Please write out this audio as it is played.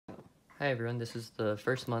Hi everyone, this is the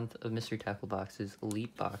first month of Mystery Tackle Box's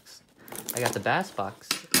Elite Box. I got the Bass Box,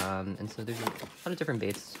 and so there's a lot of different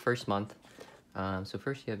baits. First month. So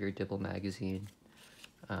first you have your Dibble magazine.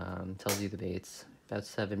 Tells you the baits. About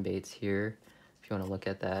 7 baits here, if you want to look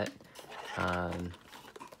at that.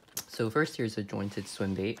 So first here's a jointed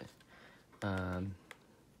swim bait.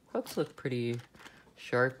 Hooks look pretty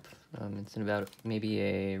sharp. It's in about maybe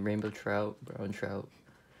a rainbow trout, brown trout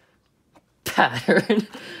pattern.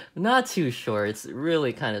 Not too sure. It's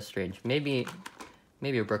really kind of strange. Maybe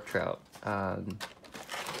a brook trout. And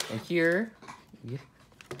here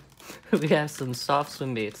we have some soft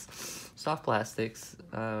swim baits, soft plastics.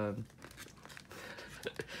 Kind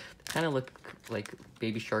of look like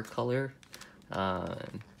baby shark color.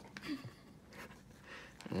 And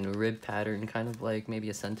a rib pattern, kind of like maybe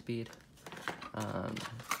a centipede.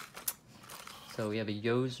 So we have a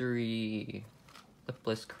Yo-Zuri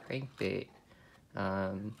lipless crankbait.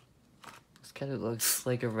 This kind of looks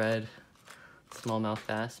like a red smallmouth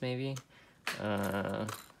bass, maybe. I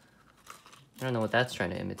don't know what that's trying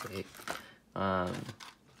to imitate. We have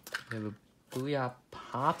a Booyah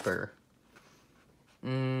Popper. I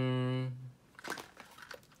mean,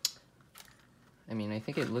 I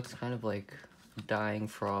think it looks kind of like a dying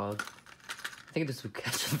frog. I think this would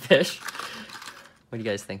catch a fish. What do you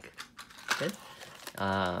guys think? Good?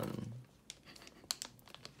 Bag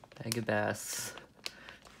of bass.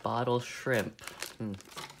 Bottle shrimp.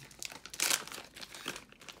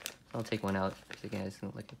 I'll take one out because you guys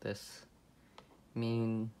can look at this. I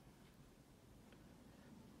mean,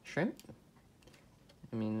 shrimp?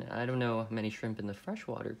 I mean, I don't know how many shrimp in the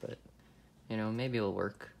freshwater, but, you know, maybe it'll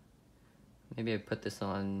work. Maybe I put this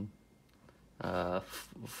on a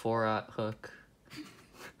 4-aught hook,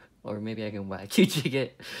 or maybe I can wacky jig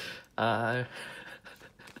it.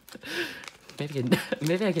 Maybe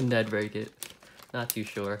I can Ned break it. Not too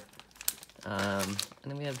sure. And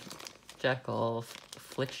then we have Jackall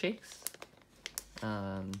Flick Shakes.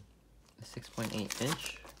 6.8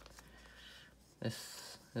 inch.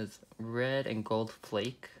 This is red and gold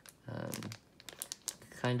flake.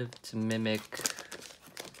 Kind of to mimic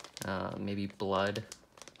maybe blood.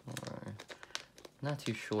 Or not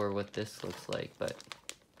too sure what this looks like, but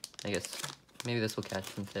I guess maybe this will catch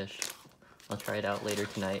some fish. I'll try it out later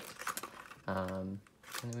tonight.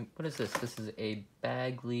 What is this? This is a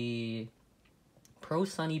Bagley Pro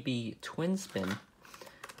Sunny Bee twin spin.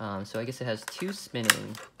 So I guess it has two spinners.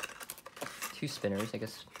 I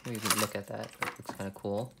guess we can look at that. That looks kind of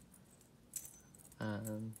cool.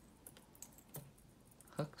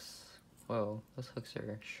 Hooks. Whoa, those hooks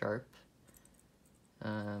are sharp.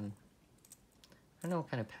 I don't know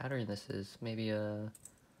what kind of pattern this is. Maybe a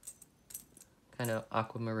kind of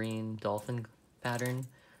aquamarine dolphin pattern.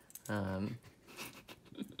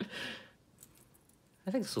 I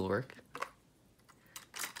think this will work.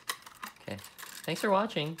 Okay, thanks for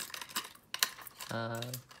watching. I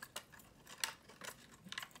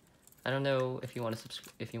don't know if you want to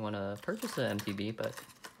purchase an MTB, but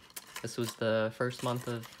this was the first month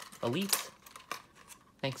of Elite.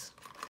 Thanks.